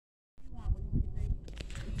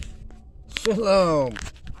Shalom.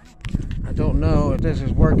 I don't know if this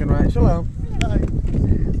is working right. Shalom.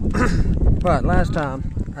 But last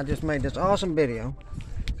time I just made this awesome video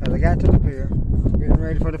because I got to the pier, getting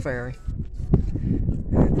ready for the ferry,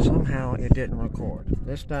 and somehow it didn't record.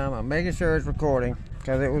 This time I'm making sure it's recording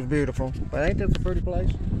because it was beautiful. But ain't this a pretty place?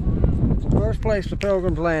 It's the first place the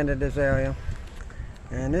pilgrims landed, this area.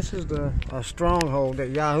 And this is a stronghold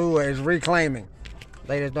that Yahuwah is reclaiming.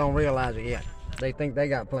 They just don't realize it yet. They think they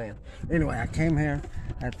got plans. Anyway, I came here,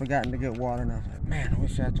 I had forgotten to get water, and I was like, man, I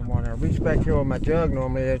wish I had some water. I reached back here with my jug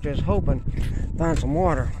normally, I was just hoping to find some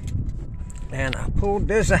water. And I pulled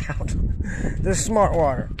this out. This smart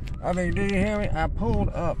water. I mean, do you hear me? I pulled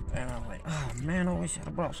up, and I was like, oh man, I wish I'd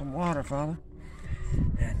have brought some water, fella.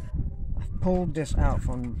 And I pulled this out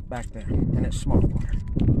from back there, and it's smart water.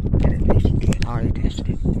 And it tasted good. I already tasted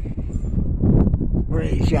it.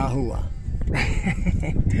 Praise Yahuwah. I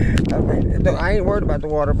ain't worried about the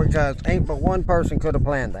water because ain't but one person could have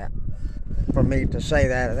planned that for me to say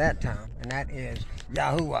that at that time, and that is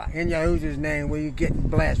Yahuwah. In Yahuwah's name, we get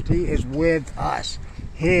blessed. He is with us.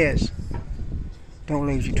 His. Don't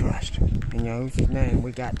lose your trust. In Yahuwah's name,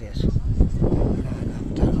 we got this.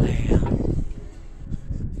 The Lamb.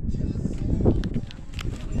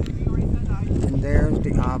 And there's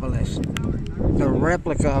the obelisk, the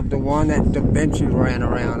replica of the one that Da Vinci ran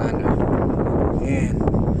around under. In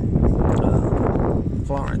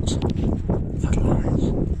Florence.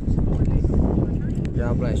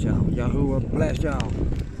 Y'all bless y'all. Yahuwah bless y'all.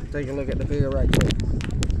 Take a look at the pier right quick.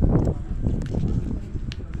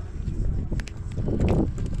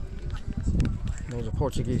 Those are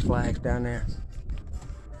Portuguese flags down there.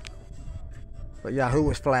 But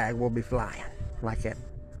Yahuwah's flag will be flying like at,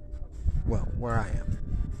 well, where I am,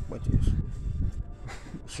 which is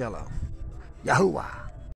Shalom. Yahuwah.